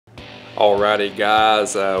Alrighty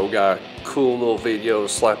guys, we got a cool little video to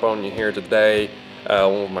slap on you here today.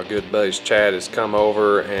 One of my good buddies, Chad, has come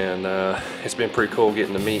over, and it's been pretty cool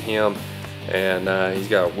getting to meet him. And he's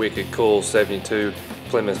got a wicked cool 72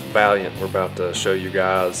 Plymouth Valiant we're about to show you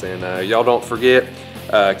guys. And y'all don't forget,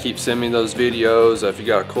 keep sending me those videos. If you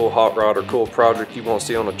got a cool hot rod or cool project you want to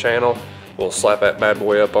see on the channel, we'll slap that bad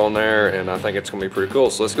boy up on there, and I think it's gonna be pretty cool.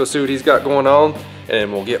 So let's go see what he's got going on,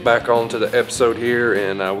 and we'll get back on to the episode here,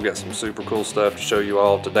 and we got some super cool stuff to show you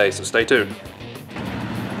all today, so stay tuned.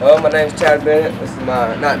 Well, my name's Chad Bennett. This is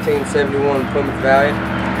my 1971 Plymouth Valiant.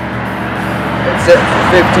 It's set for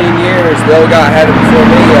 15 years. The old guy had it before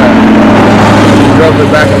me. Drove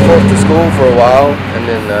it back and forth to school for a while, and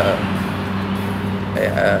then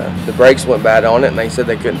the brakes went bad on it, and they said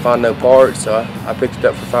they couldn't find no parts, so I picked it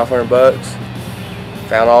up for 500 bucks.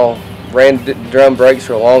 Ran drum brakes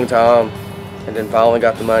for a long time, and then finally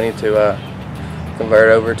got the money to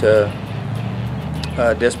convert over to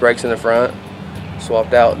disc brakes in the front.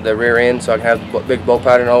 Swapped out the rear end so I can have the big bolt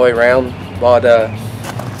pattern all the way around. Bought the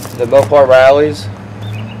Mopar rallies,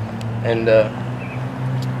 and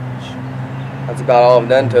that's about all I've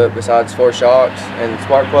done to it besides 4 shocks and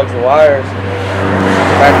spark plugs and wires.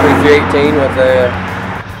 Factory 318 with the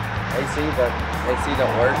AC, but AC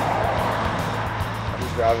don't work. I'm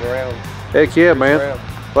just driving around. Heck yeah, man. Well,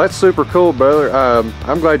 that's super cool, brother.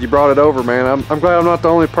 I'm glad you brought it over, man. I'm glad I'm not the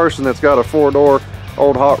only person that's got a 4-door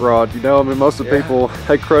old hot rod. You know, I mean, most of the people,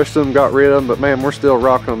 they crushed them, got rid of them, but man, we're still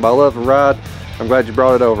rocking them. I love the ride. I'm glad you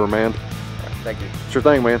brought it over, man. Thank you. Sure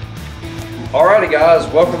thing, man. Alrighty guys,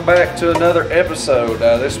 welcome back to another episode.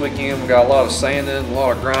 This weekend we got a lot of sanding, a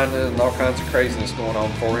lot of grinding, and all kinds of craziness going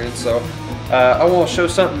on for you. So I want to show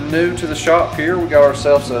something new to the shop here. We got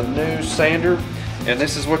ourselves a new sander, and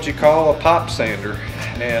this is what you call a pipe sander.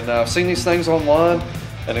 And I've seen these things online,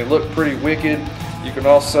 and they look pretty wicked. You can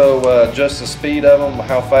also adjust the speed of them,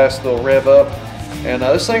 how fast they'll rev up. And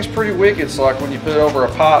this thing's pretty wicked. So like when you put it over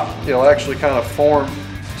a pipe, it'll actually kind of form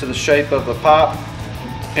to the shape of the pipe.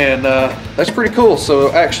 And that's pretty cool. So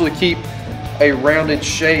it'll actually keep a rounded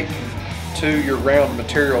shape to your round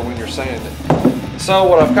material when you're sanding. So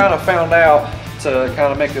what I've kind of found out to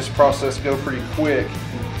kind of make this process go pretty quick,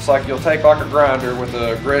 it's like you'll take like a grinder with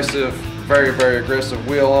an aggressive, very, very aggressive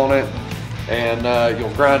wheel on it, and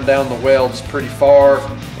you'll grind down the welds pretty far,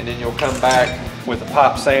 and then you'll come back with a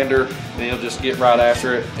pipe sander, and you'll just get right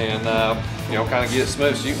after it, and you know, kind of get it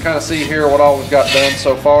smooth. So you can kind of see here what all we've got done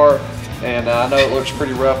so far, and I know it looks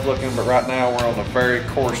pretty rough looking, but right now we're on a very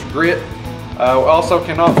coarse grit. We also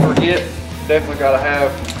cannot forget, definitely got to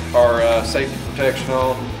have our safety protection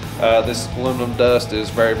on. This aluminum dust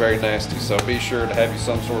is very, very nasty, so be sure to have you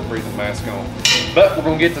some sort of breathing mask on. But we're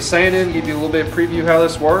going to get to sanding, give you a little bit of preview how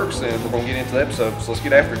this works, and we're going to get into the episode, so let's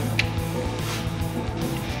get after it.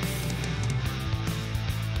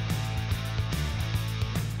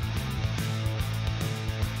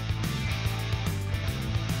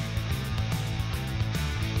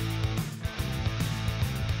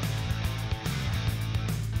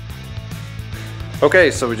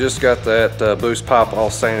 Okay, so we just got that boost pipe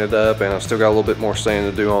all sanded up, and I've still got a little bit more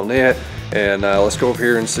sanding to do on it. And let's go over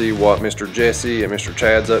here and see what Mr. Jesse and Mr.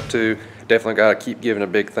 Chad's up to. Definitely got to keep giving a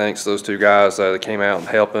big thanks to those two guys that came out and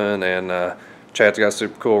helping. And Chad's got a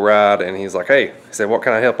super cool ride, and he's like, hey, he said, what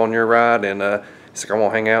can I help on your ride? And he's like, I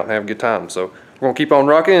want to hang out and have a good time. So we're going to keep on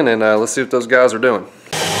rocking, and let's see what those guys are doing.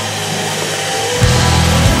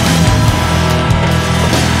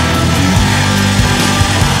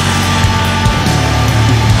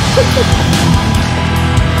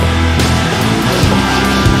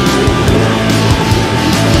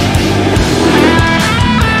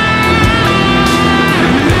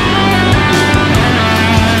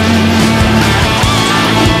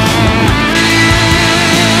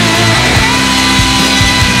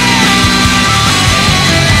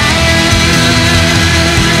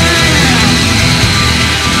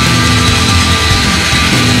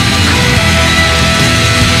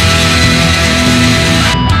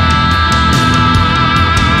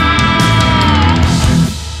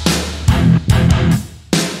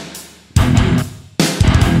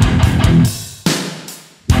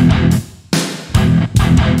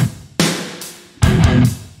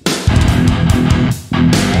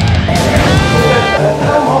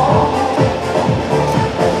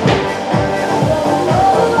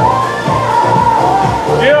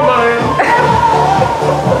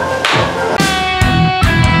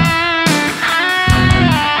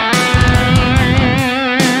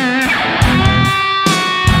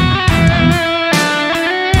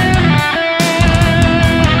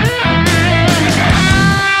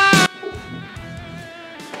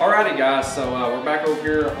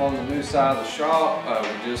 on the new side of the shop.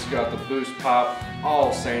 We just got the boost pipe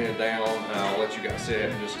all sanded down. I'll let you guys see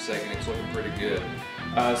it in just a second. It's looking pretty good.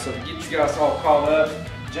 So to get you guys all caught up,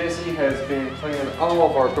 Jesse has been cleaning all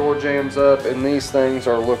of our door jambs up, and these things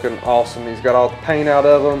are looking awesome. He's got all the paint out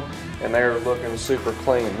of them, and they're looking super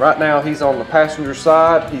clean. Right now he's on the passenger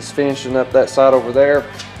side. He's finishing up that side over there,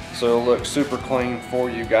 so it'll look super clean for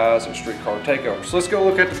you guys at Streetcar Takeover. So let's go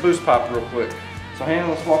look at the boost pipe real quick. So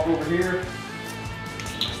Hannah, let's walk over here.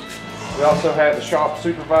 We also have the shop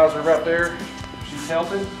supervisor right there. She's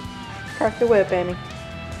helping. Crack the whip, Annie.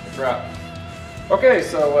 That's right. Okay,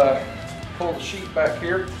 so pull the sheet back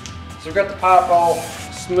here. So we've got the pipe all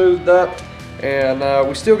smoothed up, and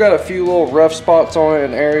we still got a few little rough spots on it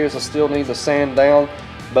in areas I still need to sand down,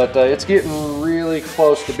 but it's getting really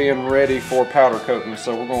close to being ready for powder coating.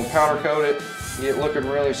 So we're going to powder coat it, get it looking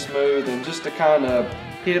really smooth, and just to kind of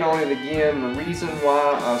hit on it again, the reason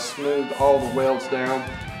why I smoothed all the welds down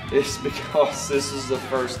is because this is the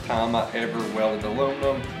first time I ever welded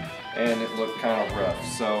aluminum, and it looked kind of rough,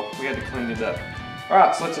 so we had to clean it up. All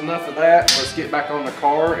right, so that's enough of that. Let's get back on the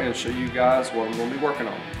car and show you guys what I'm going to be working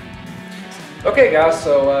on. Okay guys,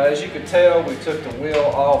 so as you can tell, we took the wheel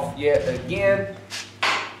off yet again,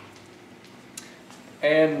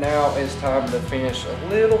 and now it's time to finish a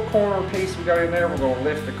little corner piece we got in there. We're going to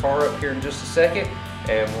lift the car up here in just a second,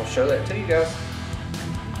 and we'll show that to you guys.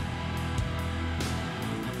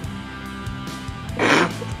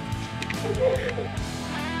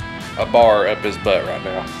 A bar up his butt right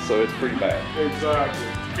now, so it's pretty bad. Exactly.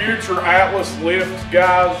 Future Atlas lift,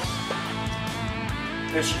 guys.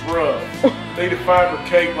 It's rough. Need to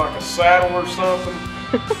fabricate like a saddle or something.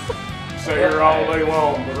 Stay here all day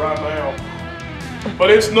long, but right now. But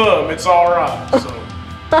it's numb, it's all right, so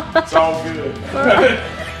it's all good.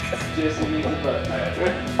 Jesse needs a butt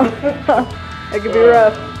pad. It could be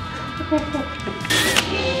rough.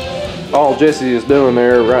 All Jesse is doing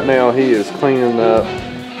there right now, he is cleaning up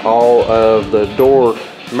all of the door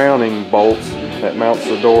mounting bolts that mounts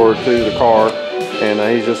the door to the car, and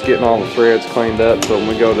he's just getting all the threads cleaned up, so when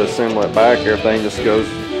we go to assemble it back, everything just goes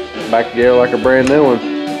back together like a brand new one.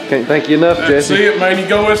 Can't thank you enough, Jesse. That's it, man. You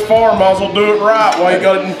go this far, might as well do it right while you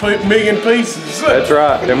got it in a million pieces. That's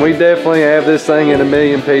right, and we definitely have this thing in a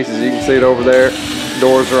million pieces. You can see it over there.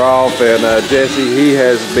 Doors are off, and Jesse, he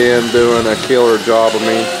has been doing a killer job. I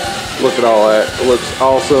mean, look at all that. It looks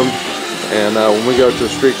awesome. And when we go to the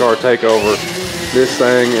Streetcar Takeover, this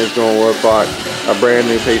thing is going to look like a brand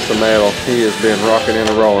new piece of metal. He has been rocking and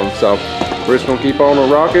rolling. So we're just going to keep on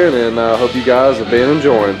rocking, and I hope you guys have been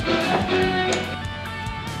enjoying.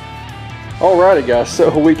 Alrighty guys,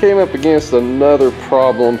 so we came up against another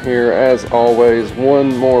problem here as always.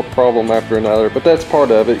 One more problem after another, but that's part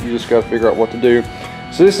of it. You just got to figure out what to do.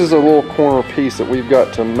 So this is a little corner piece that we've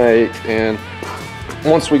got to make, and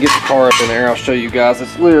once we get the car up in there, I'll show you guys.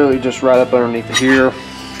 It's literally just right up underneath here,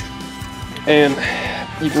 and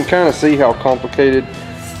you can kind of see how complicated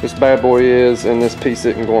this bad boy is, and this piece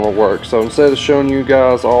isn't going to work. So instead of showing you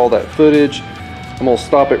guys all that footage, I'm going to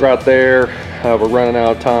stop it right there. We're running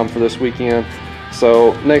out of time for this weekend,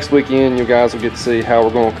 so next weekend you guys will get to see how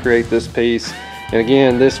we're going to create this piece. And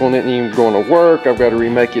again, this one isn't even going to work. I've got to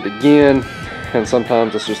remake it again, and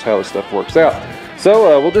sometimes it's just how this stuff works out.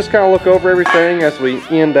 So we'll just kind of look over everything as we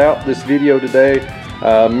end out this video today.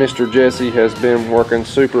 Mr. Jesse has been working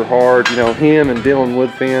super hard. You know, him and Dylan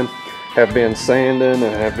Woodfin have been sanding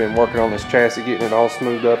and have been working on this chassis, getting it all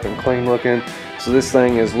smoothed up and clean looking. So this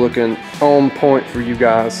thing is looking on point for you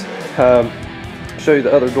guys. Show you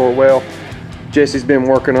the other door well. Jesse's been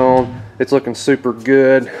working on. It's looking super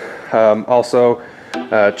good. Also,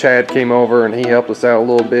 Chad came over and he helped us out a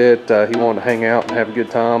little bit. He wanted to hang out and have a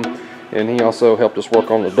good time. And he also helped us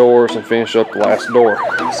work on the doors and finish up the last door.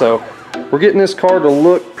 So we're getting this car to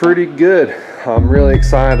look pretty good. I'm really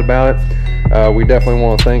excited about it. We definitely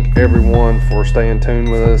want to thank everyone for staying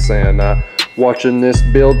tuned with us and watching this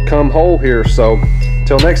build come whole here. So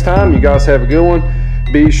until next time, you guys have a good one.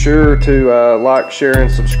 Be sure to like, share,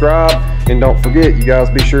 and subscribe. And don't forget, you guys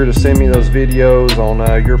be sure to send me those videos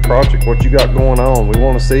on your project, what you got going on. We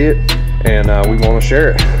want to see it, and we want to share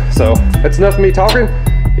it. So that's enough of me talking.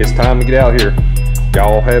 It's time to get out here.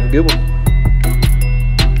 Y'all have a good one.